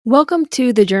Welcome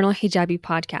to the Journal Hijabi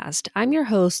podcast. I'm your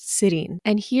host, Sireen,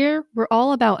 and here we're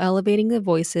all about elevating the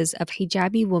voices of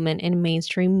hijabi women in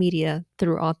mainstream media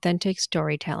through authentic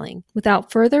storytelling.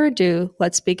 Without further ado,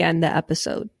 let's begin the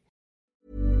episode.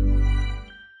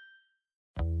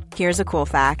 Here's a cool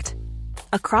fact.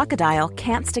 A crocodile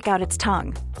can't stick out its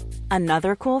tongue.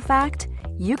 Another cool fact,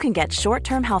 you can get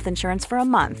short-term health insurance for a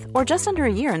month or just under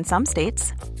a year in some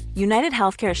states. United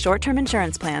Healthcare short-term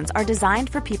insurance plans are designed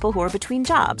for people who are between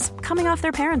jobs, coming off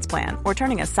their parents' plan, or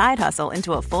turning a side hustle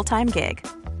into a full-time gig.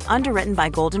 Underwritten by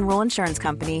Golden Rule Insurance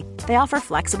Company, they offer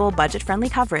flexible, budget-friendly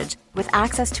coverage with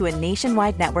access to a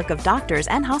nationwide network of doctors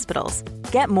and hospitals.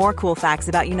 Get more cool facts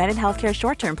about United Healthcare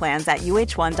short-term plans at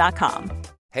uh1.com.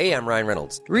 Hey, I'm Ryan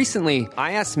Reynolds. Recently,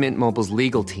 I asked Mint Mobile's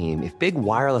legal team if big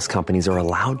wireless companies are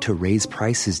allowed to raise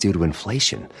prices due to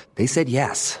inflation. They said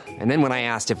yes. And then when I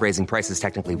asked if raising prices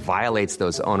technically violates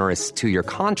those onerous two-year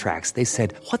contracts, they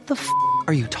said, "What the f***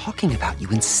 are you talking about, you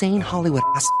insane Hollywood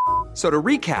ass?" So to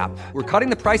recap, we're cutting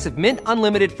the price of Mint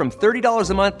Unlimited from $30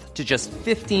 a month to just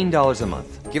 $15 a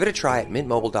month. Give it a try at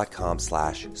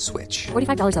mintmobile.com/switch.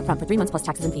 $45 up front for 3 months plus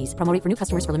taxes and fees. Promo rate for new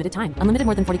customers for limited time. Unlimited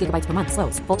more than 40 gigabytes per month.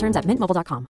 Slows full terms at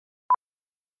mintmobile.com.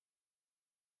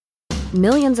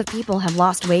 Millions of people have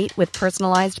lost weight with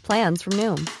personalized plans from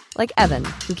Noom. Like Evan,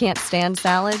 who can't stand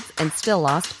salads and still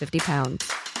lost 50 pounds.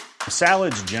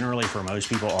 Salads generally for most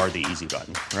people are the easy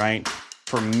button, right?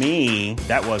 For me,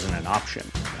 that wasn't an option.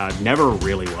 I never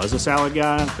really was a salad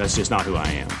guy. That's just not who I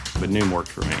am. But Noom worked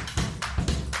for me.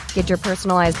 Get your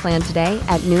personalized plan today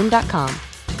at Noom.com.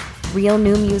 Real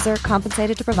Noom user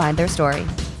compensated to provide their story.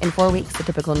 In 4 weeks, the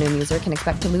typical Noom user can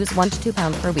expect to lose 1 to 2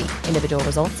 pounds per week. Individual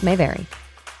results may vary.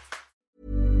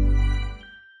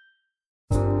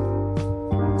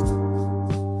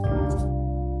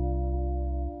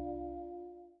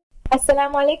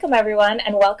 Assalamu alaikum, everyone,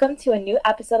 and welcome to a new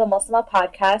episode of Muslima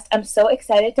Podcast. I'm so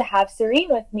excited to have Sireen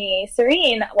with me.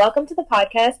 Sireen, welcome to the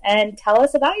podcast and tell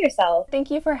us about yourself. Thank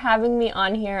you for having me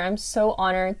on here. I'm so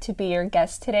honored to be your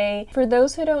guest today. For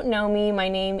those who don't know me, my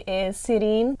name is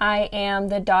Sireen. I am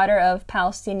the daughter of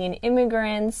Palestinian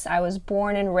immigrants. I was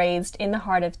born and raised in the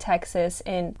heart of Texas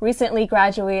and recently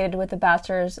graduated with a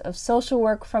Bachelor's of Social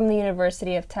Work from the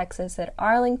University of Texas at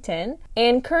Arlington.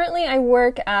 And currently I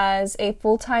work as a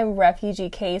full-time refugee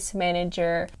case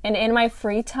manager, and in my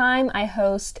free time I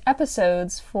host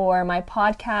episodes for my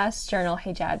podcast Journal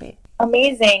Hijabi.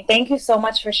 Amazing. Thank you so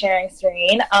much for sharing,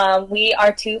 Sireen. We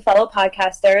are two fellow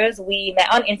podcasters. We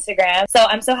met on Instagram, so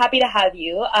I'm so happy to have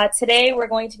you. Today we're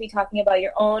going to be talking about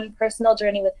your own personal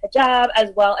journey with hijab as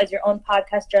well as your own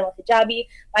podcast, Journal Hijabi.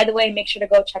 By the way, make sure to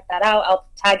go check that out. I'll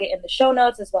tag it in the show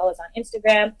notes as well as on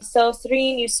Instagram. So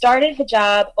Sireen, you started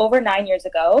hijab over 9 years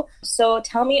ago. So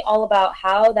tell me all about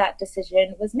how that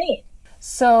decision was made.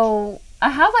 So I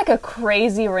have like a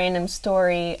crazy random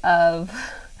story of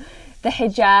the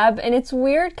hijab, and it's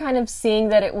weird kind of seeing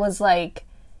that it was like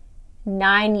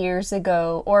 9 years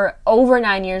ago or over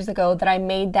 9 years ago that I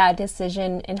made that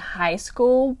decision in high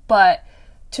school. But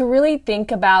to really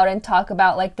think about and talk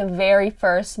about like the very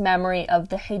first memory of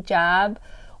the hijab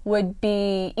would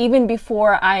be even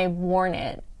before I worn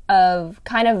it, of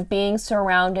kind of being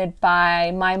surrounded by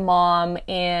my mom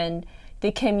and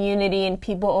the community and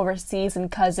people overseas and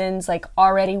cousins like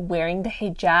already wearing the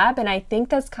hijab. And I think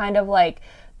that's kind of like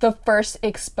the first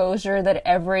exposure that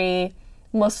every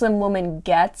Muslim woman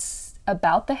gets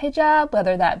about the hijab,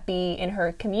 whether that be in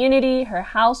her community, her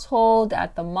household,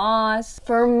 at the mosque.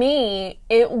 For me,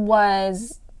 it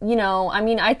was,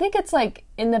 I think it's like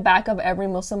in the back of every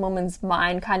Muslim woman's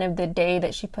mind, kind of the day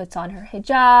that she puts on her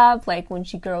hijab, like when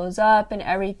she grows up and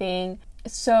everything.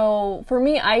 So for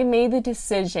me, I made the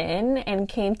decision and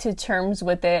came to terms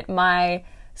with it my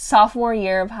sophomore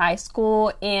year of high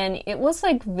school, and it was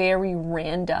like very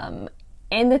random.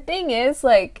 And the thing is,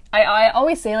 like, I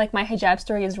always say like my hijab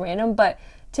story is random, but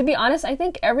to be honest, I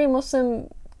think every Muslim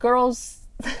girl's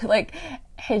like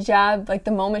hijab, like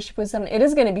the moment she puts on, it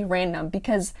is going to be random,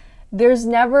 because there's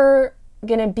never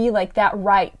going to be like that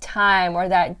right time or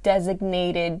that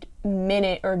designated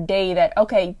minute or day that,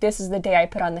 okay, this is the day I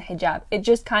put on the hijab. It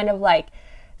just kind of like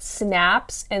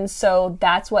snaps. And so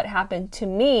that's what happened to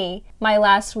me my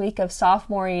last week of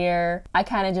sophomore year. I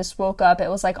kind of just woke up.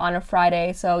 It was like on a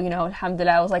Friday, so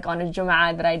alhamdulillah, it was like on a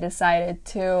Jum'ah that I decided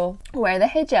to wear the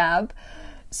hijab.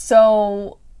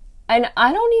 So, and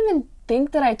I don't even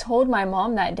think that I told my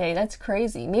mom that day. That's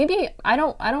crazy. Maybe I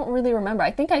don't really remember. I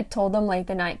think I told them like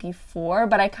the night before,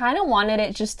 but I kind of wanted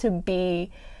it just to be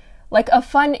like a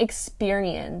fun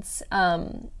experience.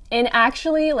 And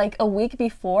actually, like a week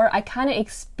before, I kind of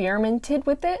experimented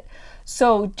with it.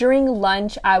 So during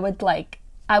lunch, I would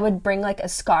I would bring like a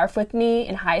scarf with me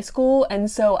in high school,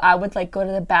 and so I would like go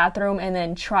to the bathroom and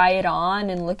then try it on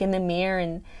and look in the mirror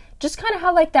and just kind of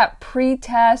have like that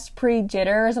pre-test,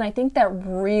 pre-jitters, and I think that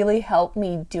really helped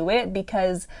me do it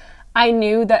because I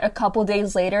knew that a couple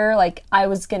days later, like, I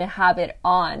was gonna have it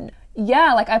on.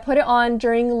 Yeah, like, I put it on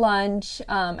during lunch,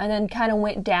 and then kind of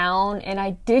went down, and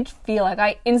I did feel like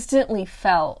I instantly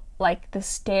felt like the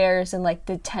stares and like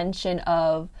the tension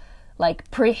of like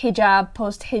pre-hijab,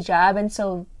 post-hijab, and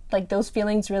so like those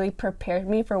feelings really prepared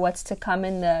me for what's to come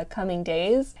in the coming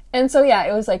days. And so yeah,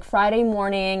 it was like Friday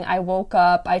morning, I woke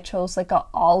up, I chose like a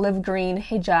olive green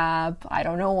hijab, I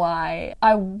don't know why.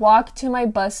 I walked to my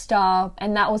bus stop,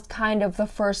 and that was kind of the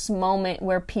first moment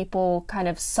where people kind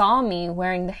of saw me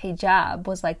wearing the hijab,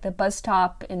 was like the bus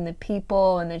stop and the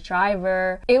people and the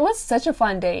driver. It was such a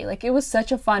fun day, like it was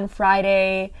such a fun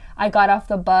Friday. I got off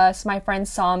the bus, my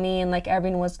friends saw me, and like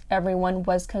everyone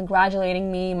was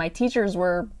congratulating me. My teachers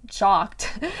were shocked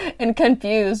and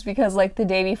confused because like the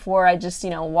day before I just,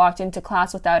 walked into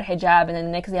class without hijab, and then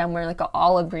the next day I'm wearing like an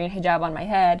olive green hijab on my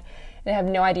head. They have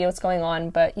no idea what's going on,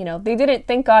 but they didn't,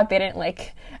 thank God they didn't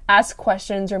like ask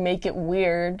questions or make it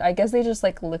weird. I guess they just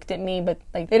like looked at me, but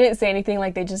like they didn't say anything,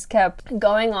 like they just kept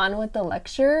going on with the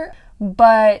lecture.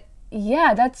 But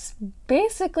yeah, that's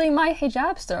basically my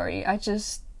hijab story. I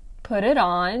just put it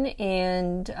on,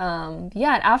 and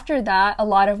after that a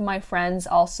lot of my friends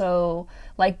also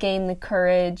like gained the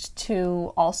courage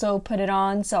to also put it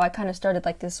on, so I kind of started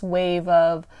like this wave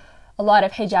of a lot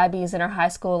of hijabis in our high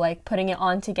school like putting it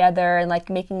on together and like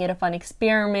making it a fun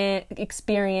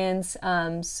experience.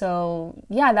 So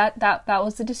yeah, that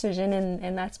was the decision,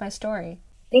 and that's my story.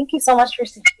 Thank you so much for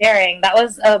sharing. That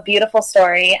was a beautiful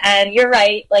story. And you're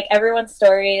right, like everyone's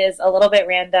story is a little bit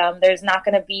random. There's not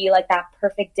going to be like that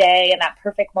perfect day and that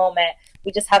perfect moment.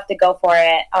 We just have to go for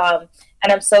it.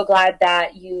 And I'm so glad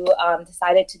that you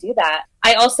decided to do that.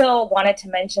 I also wanted to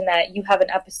mention that you have an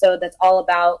episode that's all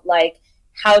about like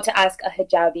how to ask a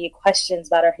hijabi questions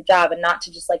about her hijab, and not to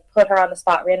just like put her on the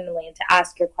spot randomly, and to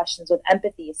ask your questions with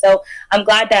empathy. So I'm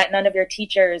glad that none of your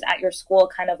teachers at your school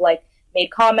kind of like made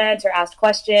comments or asked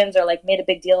questions or like made a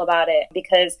big deal about it,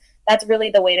 because that's really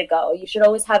the way to go. You should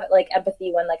always have like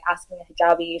empathy when like asking a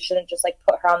hijabi. You shouldn't just like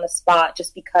put her on the spot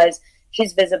just because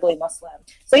she's visibly Muslim.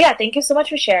 So yeah, thank you so much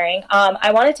for sharing.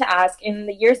 I wanted to ask, in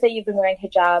the years that you've been wearing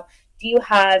hijab, do you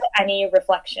have any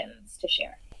reflections to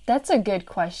share? That's a good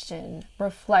question.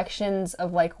 Reflections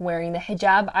of like wearing the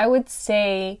hijab, I would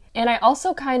say, and I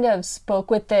also kind of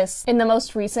spoke with this in the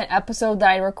most recent episode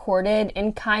that I recorded,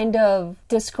 in kind of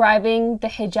describing the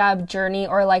hijab journey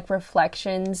or like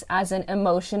reflections as an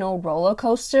emotional roller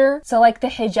coaster. So like the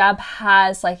hijab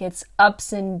has like its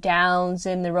ups and downs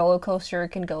in the roller coaster. It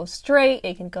can go straight,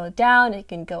 it can go down, it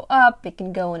can go up, it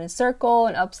can go in a circle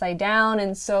and upside down.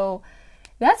 And so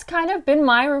that's kind of been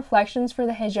my reflections for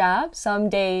the hijab. Some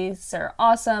days are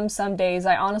awesome. Some days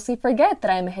I honestly forget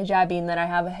that I'm a hijabi and that I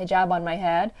have a hijab on my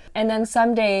head. And then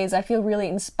some days I feel really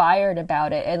inspired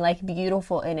about it and like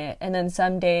beautiful in it. And then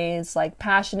some days like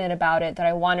passionate about it that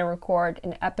I want to record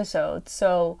an episode.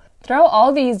 So throughout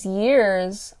all these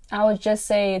years, I would just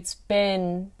say it's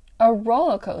been a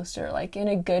roller coaster, like in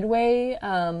a good way.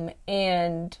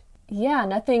 And yeah,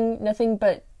 nothing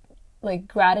but like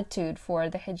gratitude for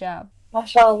the hijab.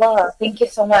 MashaAllah. Thank you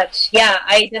so much. Yeah,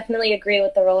 I definitely agree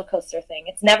with the roller coaster thing.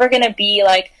 It's never going to be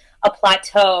like a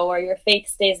plateau where your faith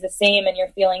stays the same and your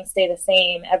feelings stay the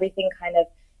same. Everything kind of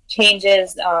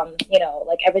changes,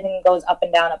 like everything goes up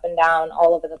and down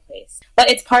all over the place.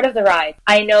 But it's part of the ride.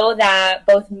 I know that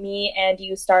both me and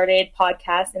you started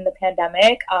podcasts in the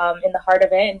pandemic, in the heart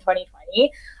of it in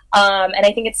 2020. And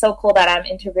I think it's so cool that I'm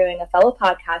interviewing a fellow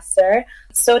podcaster.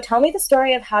 So tell me the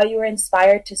story of how you were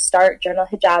inspired to start Journal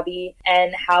Hijabi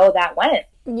and how that went.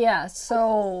 Yeah,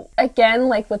 so again,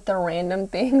 like with the random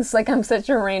things, like I'm such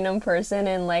a random person,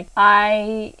 and like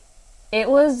it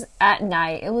was at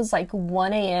night, it was like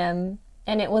 1 a.m.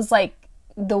 and it was like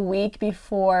the week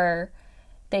before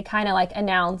they kind of like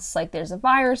announced like there's a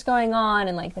virus going on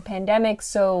and like the pandemic.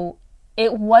 So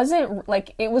it wasn't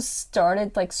like, it was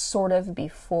started like sort of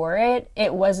before it.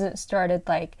 It wasn't started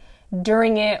like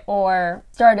during it, or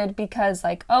started because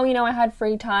like, oh, I had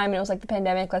free time and it was like the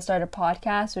pandemic, let's start a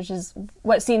podcast, which is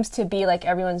what seems to be like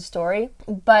everyone's story.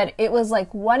 But it was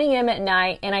like 1 a.m. at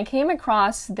night, and I came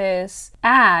across this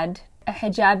ad, a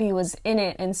hijabi was in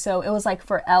it, and so it was like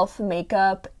for e.l.f.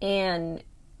 makeup, and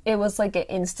it was like an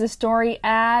Insta story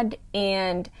ad,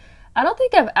 and I don't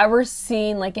think I've ever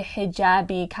seen like a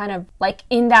hijabi kind of like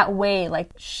in that way. Like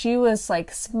she was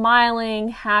like smiling,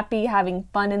 happy, having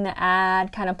fun in the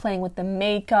ad, kind of playing with the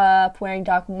makeup, wearing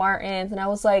Doc Martens. And I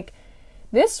was like,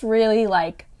 this really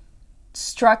like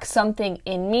struck something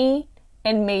in me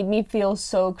and made me feel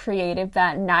so creative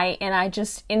that night. And I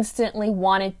just instantly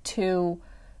wanted to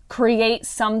create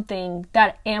something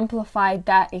that amplified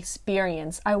that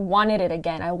experience. I wanted it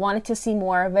again. I wanted to see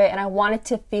more of it, and I wanted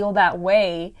to feel that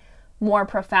way more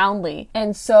profoundly.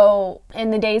 And so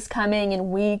in the days coming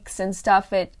and weeks and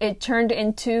stuff, it turned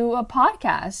into a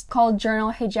podcast called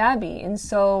Journal Hijabi. And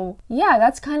so, yeah,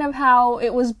 that's kind of how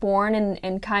it was born,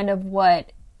 and kind of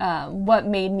what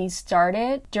made me start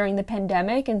it during the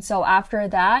pandemic. And so after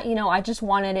that, I just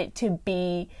wanted it to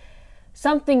be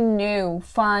something new,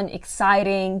 fun,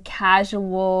 exciting,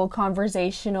 casual,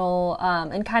 conversational,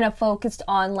 and kind of focused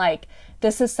on like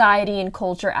the society and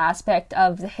culture aspect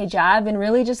of the hijab, and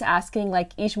really just asking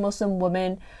like each Muslim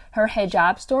woman her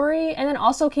hijab story, and then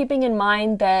also keeping in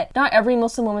mind that not every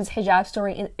Muslim woman's hijab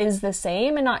story is the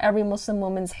same, and not every Muslim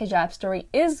woman's hijab story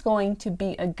is going to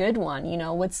be a good one.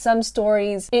 With some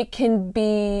stories, it can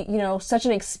be, such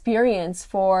an experience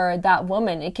for that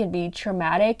woman. It can be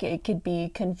traumatic, it could be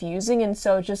confusing, and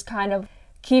so just kind of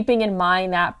keeping in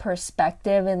mind that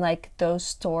perspective and like those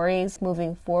stories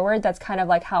moving forward, that's kind of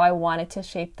like how I wanted to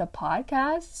shape the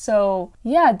podcast. So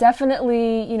yeah,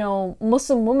 definitely,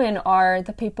 Muslim women are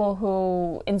the people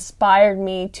who inspired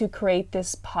me to create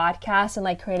this podcast and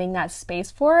like creating that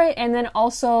space for it. And then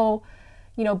also,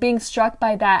 being struck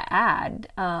by that ad.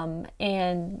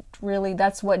 And really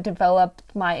that's what developed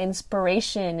my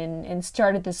inspiration and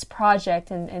started this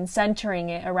project and centering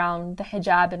it around the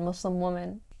hijab and Muslim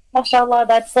woman. MashaAllah,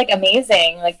 that's like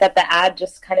amazing, like that the ad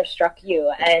just kind of struck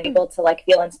you and able to like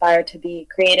feel inspired to be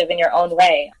creative in your own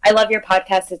way. I love your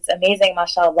podcast. It's amazing,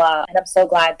 MashaAllah. And I'm so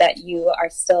glad that you are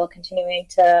still continuing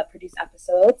to produce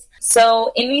episodes.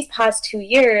 So in these past 2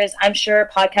 years, I'm sure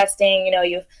podcasting,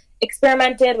 you've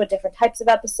experimented with different types of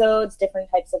episodes,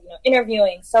 different types of,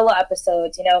 interviewing, solo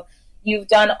episodes, You've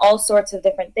done all sorts of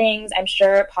different things. I'm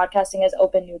sure podcasting has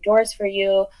opened new doors for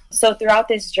you. So throughout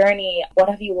this journey, what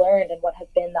have you learned and what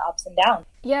have been the ups and downs?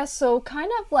 Yeah, so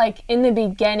kind of like in the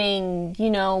beginning,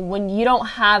 when you don't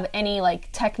have any like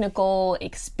technical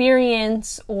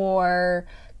experience or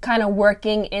kind of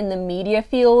working in the media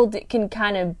field, it can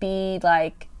kind of be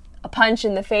like a punch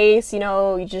in the face.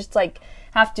 You just like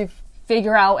have to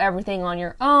figure out everything on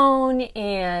your own.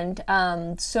 And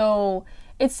so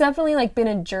it's definitely like been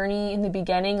a journey in the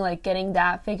beginning, like getting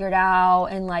that figured out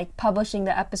and like publishing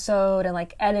the episode and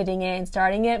like editing it and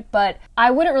starting it. But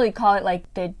I wouldn't really call it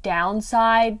like the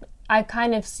downside. I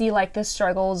kind of see like the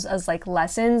struggles as like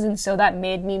lessons. And so that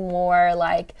made me more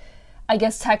like, I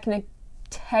guess,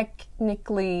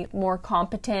 technically more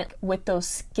competent with those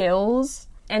skills.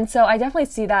 And so I definitely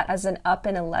see that as an up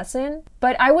and a lesson.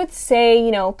 But I would say,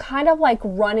 kind of like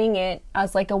running it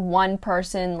as like a one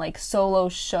person like solo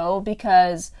show,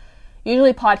 because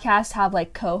usually podcasts have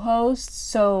like co-hosts.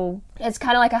 So it's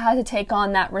kind of like I had to take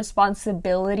on that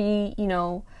responsibility,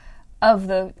 of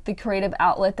the creative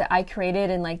outlet that I created,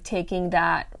 and like taking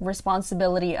that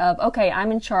responsibility of, okay, I'm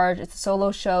in charge. It's a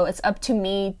solo show. It's up to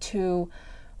me to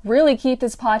really keep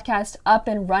this podcast up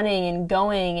and running and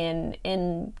going,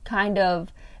 and kind of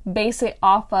base it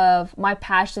off of my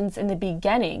passions in the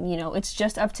beginning. It's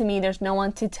just up to me. There's no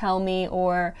one to tell me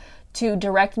or to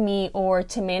direct me or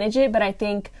to manage it. But I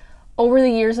think over the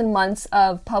years and months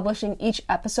of publishing each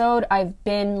episode, I've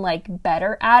been like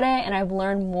better at it, and I've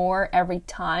learned more every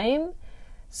time.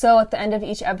 So at the end of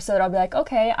each episode, I'll be like,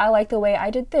 okay, I like the way I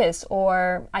did this,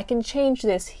 or I can change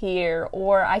this here,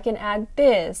 or I can add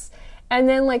this. And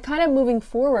then like kind of moving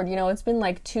forward, it's been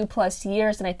like 2+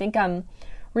 years, and I think I'm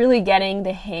really getting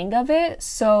the hang of it.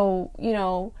 So,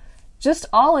 just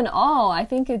all in all, I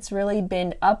think it's really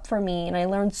been up for me, and I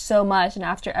learned so much. And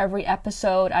after every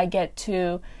episode, I get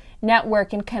to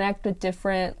network and connect with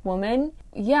different women.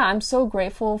 Yeah, I'm so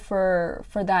grateful for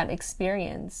that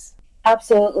experience.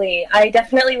 Absolutely. I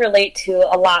definitely relate to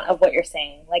a lot of what you're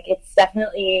saying. Like, it's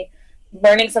definitely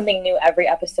learning something new every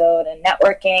episode and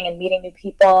networking and meeting new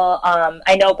people.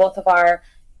 I know both of our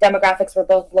demographics were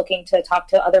both looking to talk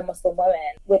to other Muslim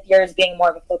women, with yours being more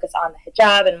of a focus on the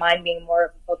hijab and mine being more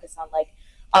of a focus on like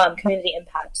community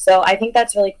impact. So I think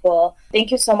that's really cool. Thank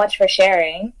you so much for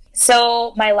sharing.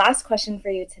 So my last question for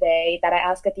you today that I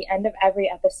ask at the end of every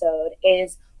episode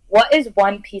is, what is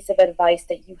one piece of advice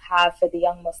that you have for the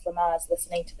young Muslimas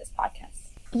listening to this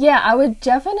podcast? Yeah, I would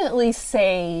definitely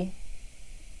say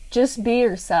just be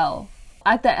yourself.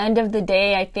 At the end of the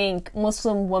day, I think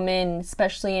Muslim women,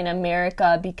 especially in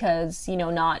America, because,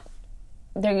 you're not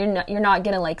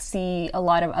gonna like see a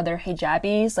lot of other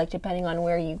hijabis, like depending on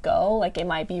where you go, like it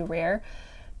might be rare,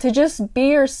 to just be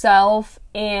yourself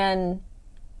and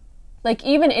like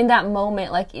even in that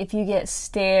moment, like if you get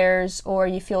stares or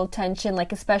you feel tension,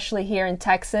 like especially here in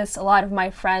Texas, a lot of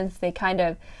my friends, they kind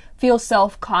of feel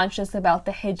self-conscious about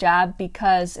the hijab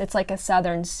because it's like a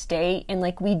southern state and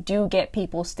like we do get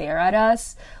people stare at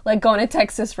us. Like going to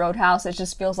Texas Roadhouse, it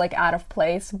just feels like out of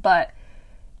place, but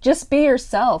just be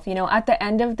yourself, you know, at the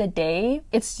end of the day,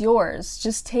 it's yours.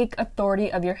 Just take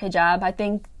authority of your hijab. I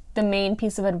think the main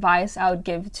piece of advice I would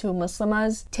give to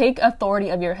Muslimas, take authority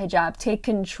of your hijab, take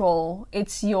control.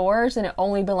 It's yours and it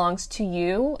only belongs to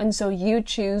you. And so you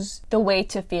choose the way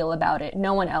to feel about it.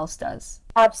 No one else does.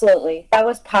 Absolutely. That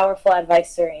was powerful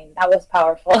advice, Serene. That was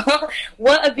powerful.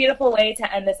 What a beautiful way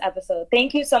to end this episode.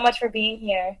 Thank you so much for being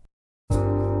here.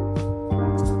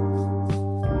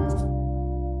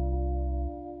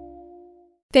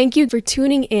 Thank you for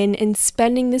tuning in and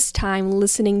spending this time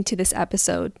listening to this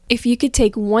episode. If you could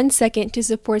take 1 second to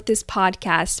support this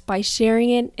podcast by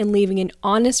sharing it and leaving an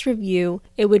honest review,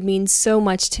 it would mean so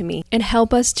much to me and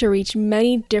help us to reach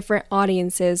many different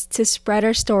audiences to spread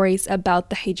our stories about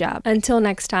the hijab. Until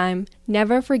next time,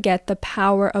 never forget the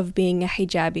power of being a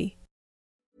hijabi.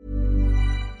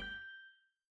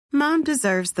 Mom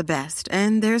deserves the best,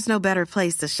 and there's no better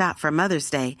place to shop for Mother's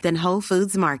Day than Whole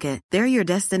Foods Market. They're your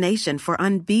destination for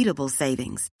unbeatable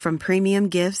savings, from premium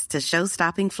gifts to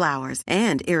show-stopping flowers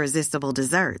and irresistible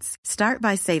desserts. Start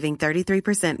by saving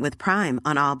 33% with Prime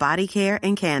on all body care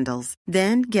and candles.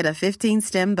 Then get a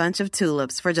 15-stem bunch of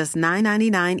tulips for just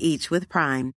 $9.99 each with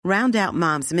Prime. Round out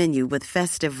Mom's menu with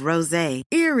festive rosé,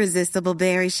 irresistible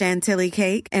berry chantilly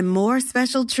cake, and more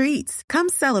special treats. Come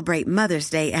celebrate Mother's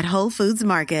Day at Whole Foods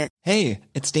Market. Hey,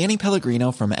 it's Danny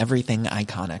Pellegrino from Everything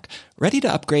Iconic. Ready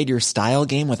to upgrade your style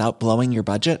game without blowing your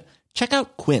budget? Check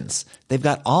out Quince. They've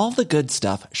got all the good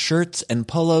stuff, shirts and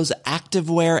polos,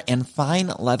 activewear, and fine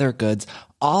leather goods,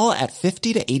 all at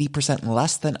 50 to 80%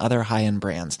 less than other high-end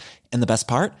brands. And the best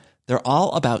part? They're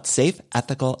all about safe,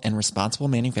 ethical, and responsible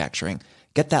manufacturing.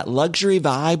 Get that luxury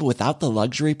vibe without the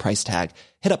luxury price tag.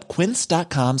 Hit up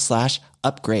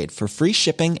quince.com/upgrade for free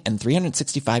shipping and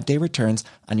 365-day returns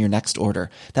on your next order.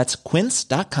 That's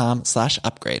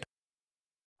quince.com/upgrade.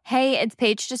 Hey, it's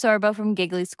Paige DeSorbo from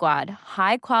Giggly Squad.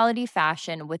 High quality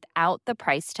fashion without the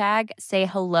price tag. Say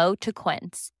hello to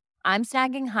Quince. I'm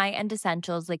snagging high-end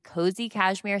essentials like cozy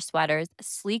cashmere sweaters,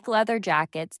 sleek leather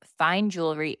jackets, fine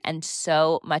jewelry, and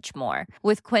so much more.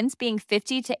 With Quince being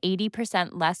 50 to 80%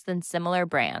 less than similar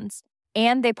brands.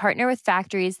 And they partner with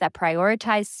factories that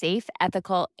prioritize safe,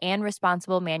 ethical, and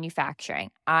responsible manufacturing.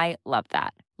 I love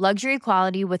that. Luxury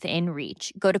quality within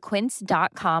reach. Go to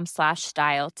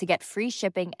quince.com/style to get free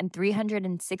shipping and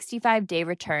 365-day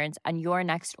returns on your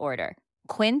next order.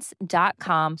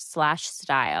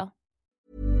 Quince.com/style.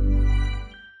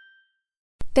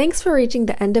 Thanks for reaching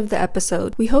the end of the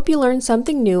episode. We hope you learned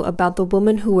something new about the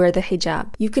women who wear the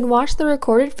hijab. You can watch the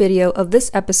recorded video of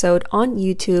this episode on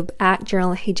YouTube at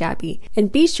Journal Hijabi. And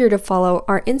be sure to follow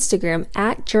our Instagram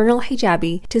at Journal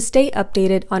Hijabi to stay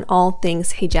updated on all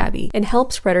things hijabi and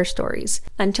help spread our stories.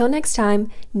 Until next time,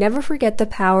 never forget the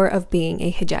power of being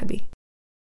a hijabi.